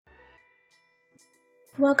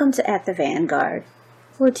Welcome to At the Vanguard.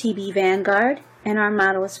 We're TB Vanguard, and our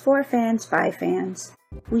motto is 4 fans, 5 fans.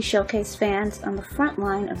 We showcase fans on the front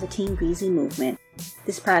line of the Team Breezy movement.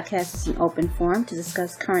 This podcast is an open forum to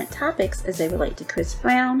discuss current topics as they relate to Chris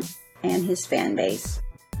Brown and his fan base.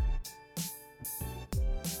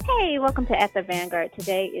 Hey, welcome to At the Vanguard.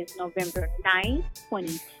 Today is November 9th,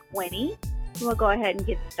 2020. We'll go ahead and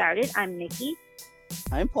get started. I'm Nikki.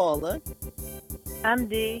 I'm Paula. I'm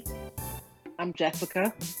Dee. I'm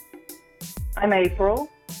Jessica. I'm April.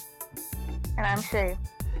 And I'm Shay.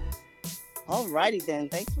 Alrighty then.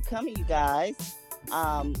 Thanks for coming, you guys.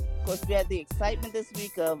 Of course, we had the excitement this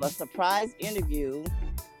week of a surprise interview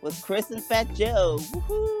with Chris and Fat Joe.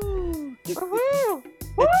 Woohoo! Woohoo!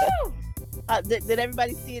 Woo! Did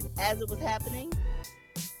everybody see it as it was happening?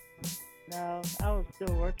 No, I was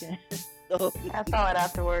still working. Oh, I saw it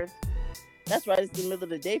afterwards. that's right. It's the middle of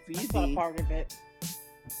the day for you, I saw Dee. part of it.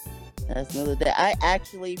 That's the middle of the day. I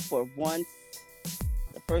actually, for once,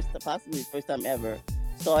 possibly the first time ever,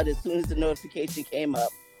 saw it as soon as the notification came up.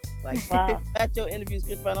 Like, Wow. Fat Joe interviews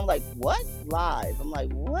Chris Brown. I'm like, what? Live? I'm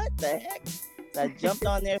like, what the heck? So I jumped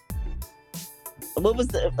on there. What was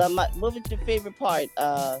your favorite part,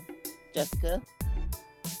 Jessica?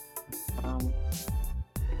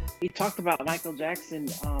 He talked about Michael Jackson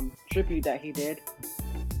tribute that he did.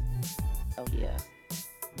 Oh yeah.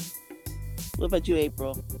 What about you,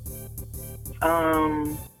 April?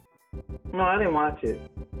 No, I didn't watch it.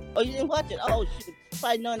 Oh, you didn't watch it? Oh shoot! If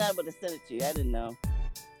I'd known, I would have sent it to you. I didn't know.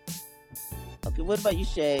 Okay, what about you,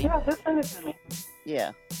 Shay? Yeah, just send it to me.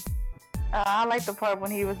 Yeah. I like the part when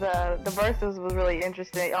he was, the verses was really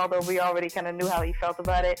interesting, although we already kind of knew how he felt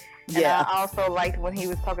about it. And Yeah. I also liked when he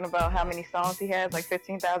was talking about how many songs he has, like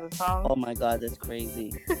 15,000 songs. Oh my God, that's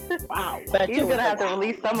crazy. Wow. Fat He's Joe going to was have to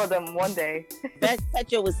release some of them one day. Fat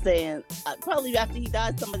Joe was saying probably after he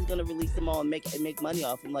dies, somebody's gonna release them all and make money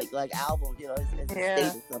off them, like albums, as a Yeah.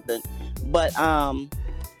 state or something. But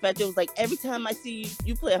Fat Joe was like, every time I see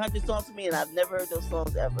you play 100 songs for me, and I've never heard those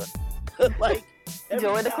songs ever. Like every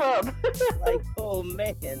Join the time, club. like, oh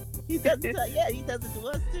man, he does it. He does it to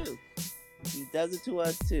us too. He does it to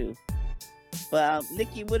us too. But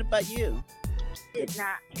Nikki, what about you? Did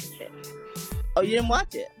not catch it. Oh, you didn't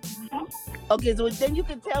watch it? Okay, so then you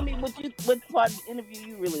can tell me what part of the interview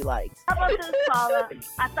you really liked. How about this, Paula?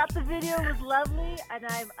 I thought the video was lovely, and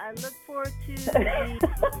I look forward to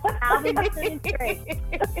the album being great.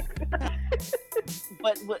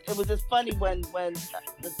 But it was just funny when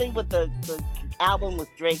the thing with the album with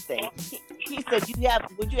Drake thing. He said,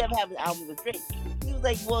 would you ever have an album with Drake? He was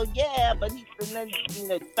like, well, yeah, but and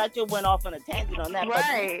then Fat Joe went off on a tangent on that.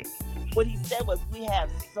 Right. But what he said was, we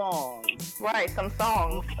have songs. Right, some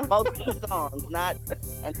songs. Multiple songs, not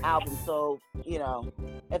an album. So,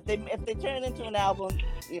 if they turn it into an album,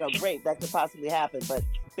 great, that could possibly happen. But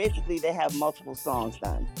basically, they have multiple songs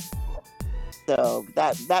done. So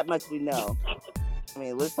that much we know. I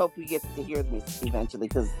mean, let's hope we get to hear them eventually.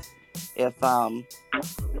 Because if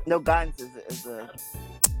No Guidance is a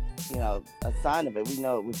sign of it, we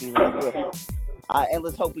know it would be really good. And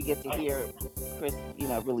let's hope we get to hear Chris,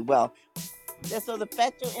 really well. Yeah, so the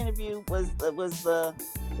Fat Joe interview was the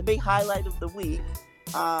big highlight of the week.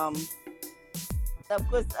 Of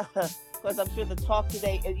course, I'm sure the talk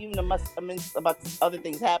today, even about other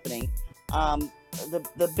things happening.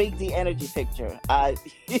 The Big D energy picture.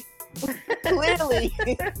 Clearly,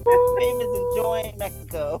 Fame is enjoying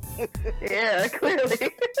Mexico. Yeah,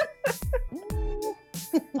 clearly.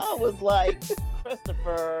 I was like,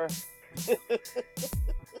 Christopher.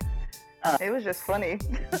 It was just funny.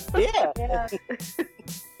 Yeah. Yeah.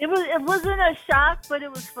 It wasn't a shock, but it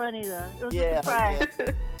was funny though. It was a surprise.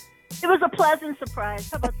 Yeah. It was a pleasant surprise.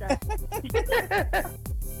 How about that?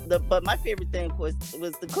 But my favorite thing was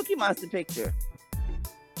the Cookie Monster picture.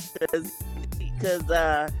 Because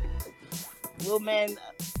little man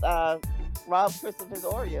robbed Chris of his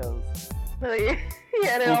Oreos. So he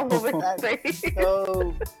had it all over his face.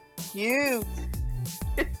 So cute.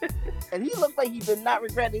 And he looked like he did not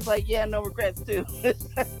regret it. He's like, yeah, no regrets too.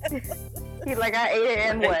 He's like, I ate it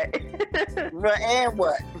and what? And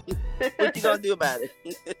what? What you gonna do about it?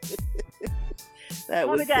 That Oh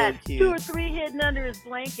was my God, so cute. 2 or 3 hidden under his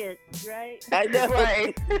blanket, right? I know.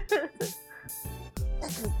 Right. I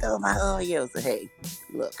just stole my Oreos. Hey,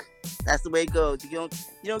 look, that's the way it goes. You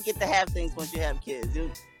don't get to have things once you have kids.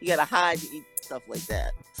 You gotta hide to eat stuff like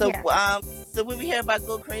that. So Yeah. So when we hear about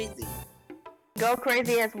Go Crazy, Go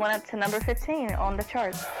Crazy has went up to number 15 on the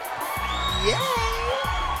charts. yay!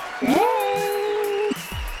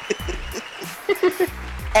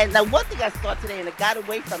 And now one thing I saw today, and it got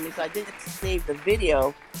away from me, so I didn't save the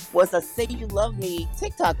video, was a "Say You Love Me"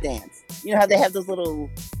 TikTok dance. you know how they have those little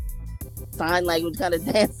sign language kind of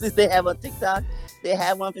dances they have on TikTok? They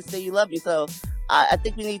have one for "Say You Love Me." So I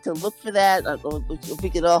think we need to look for that. Or if we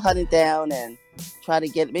could all hunt it down and try to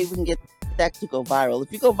get, maybe we can get that to go viral.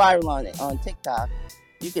 If you go viral on TikTok,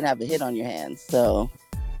 you can have a hit on your hands. So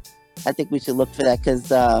I think we should look for that because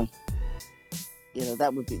that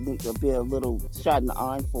would be a little shot in the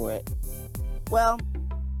arm for it. Well,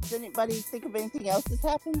 does anybody think of anything else that's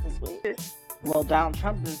happened this week? Well, Donald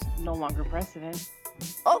Trump is no longer president.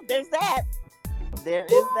 Oh, there's that. There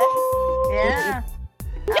is that. Yeah.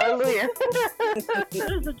 Hallelujah.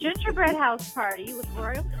 It was a gingerbread house party with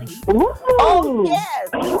royalty. Oh, yes.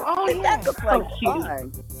 Oh, yeah. That looked like cute.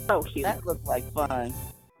 fun. So cute. That looked like fun.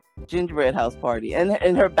 Gingerbread house party. And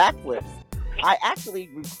her backflips. I actually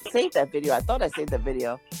saved that video. I thought I saved that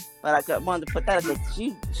video. But I wanted to put that because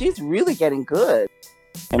she's really getting good.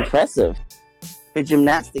 Impressive. Her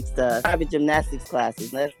gymnastics, private gymnastics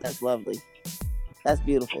classes. That's lovely. That's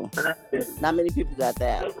beautiful. Not many people got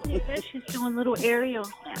that. Yeah, she's doing little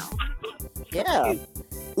aerials now. Yeah.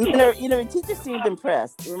 Even her teacher seemed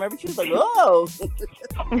impressed. Remember, she was like, "Oh."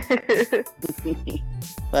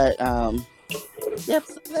 But yep.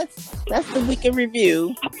 So that's the week in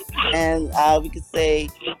review, and we could say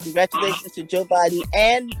congratulations to Joe Biden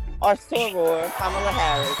and our soror Kamala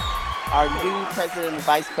Harris, our new president and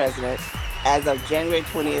vice president, as of January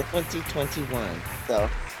 20th, 2021. So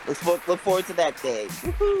look forward to that day.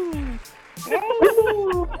 Woohoo!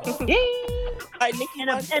 All right, Nikki, And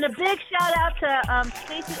a big shout out to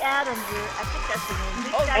Stacey Adams. I think that's her name.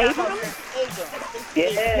 Big shout out to her.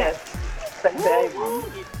 Yes.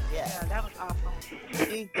 Yeah, that was awesome.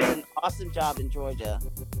 she did an awesome job in Georgia.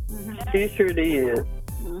 She sure did.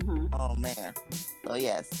 Oh man. So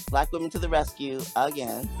yes, Black women to the rescue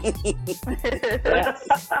again.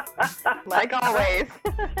 Like always.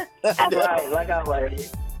 Right, like I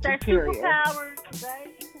was. Their Superior. superpowers,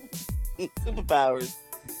 right? Superpowers,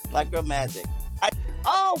 Black girl magic.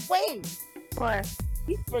 Oh wait, What?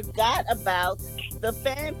 we forgot about the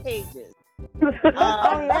fan pages.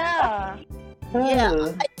 Oh yeah.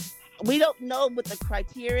 Yeah, we don't know what the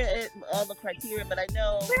criteria is, all the criteria, but I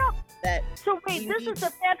know that. So wait, We this need- is the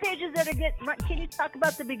fan pages that are getting. Can you talk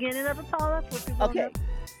about the beginning of it, Paula? For people who Okay, know?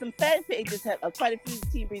 some fan pages have quite a few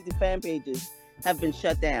Team Breezy fan pages have been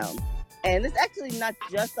shut down. And it's actually not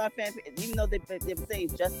just our fan page, even though they've been saying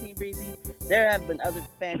it's just Team Breezy. There have been other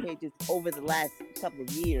fan pages over the last couple of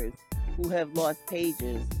years who have lost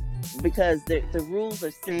pages because the rules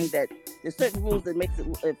are saying that there's certain rules that makes it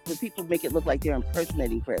the people make it look like they're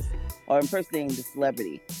impersonating Chris or impersonating the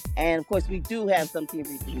celebrity. And of course, we do have some Team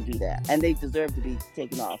Breezy who do that, and they deserve to be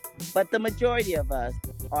taken off. But the majority of us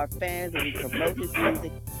are fans, and we promote his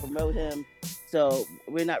music, promote him. So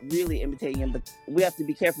we're not really imitating him, but we have to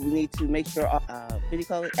be careful. We need to make sure, what do you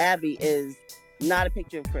call it? Abby is not a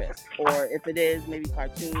picture of Chris, or if it is, maybe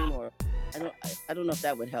cartoon, or I don't know if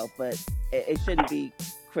that would help, but it shouldn't be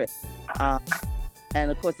Chris. And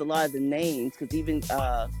of course, a lot of the names, because even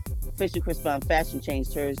Fisher Chris Brown Fashion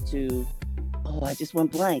changed hers to, I just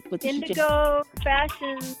went blank. What did she change? Indigo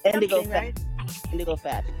Fashion. Indigo something, right? Indigo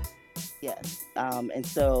Fashion. Yes. And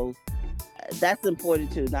so that's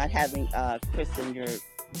important too, not having Chris in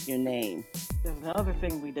your name. There's another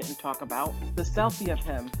thing we didn't talk about: the selfie of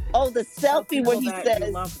him. Oh, the selfie where he Tell that you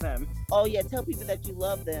says, love them. "Oh yeah, tell people that you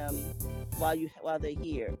love them while they're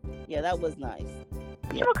here." Yeah, that was nice.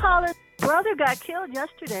 You recall his brother got killed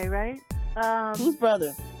yesterday, right? Whose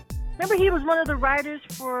brother? Remember, he was one of the writers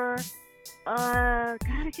for. God,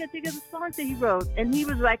 I can't think of the songs that he wrote, and he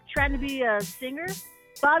was like trying to be a singer.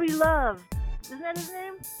 Bobby Love, isn't that his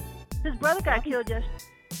name? His brother got killed yesterday.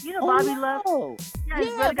 You know Bobby Love? Oh, Yeah, his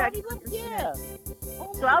brother got Bobby Love, killed. yeah.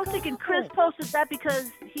 Oh So my I was thinking Chris God. posted that because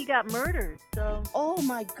he got murdered. So Oh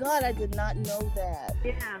my God, I did not know that.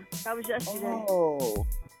 yeah, that was yesterday. Oh,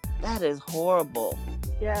 that is horrible.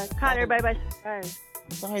 Yeah, caught everybody by surprise.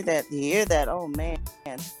 Sorry to hear that. Oh man,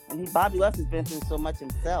 and Bobby Love has been through so much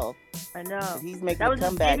himself. I know. But he's making That a was his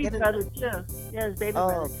comeback. baby brother too. Yeah, his baby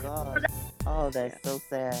Oh brother. God. Oh, that's so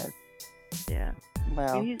sad. Yeah.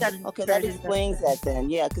 Well, He's had okay, that explains that then.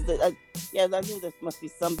 Yeah, because I knew there must be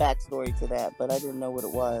some backstory to that, but I didn't know what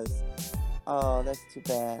it was. Oh, that's too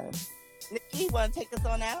bad. Nikki, want to take us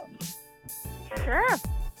on out? Sure.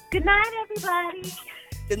 Good night, everybody.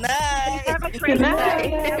 Good night. Have a Good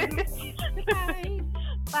night.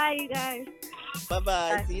 Bye, you guys.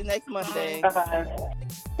 Bye-bye. See you next Monday. Bye-bye.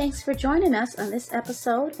 Thanks for joining us on this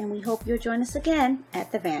episode, and we hope you'll join us again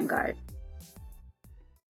at the Vanguard.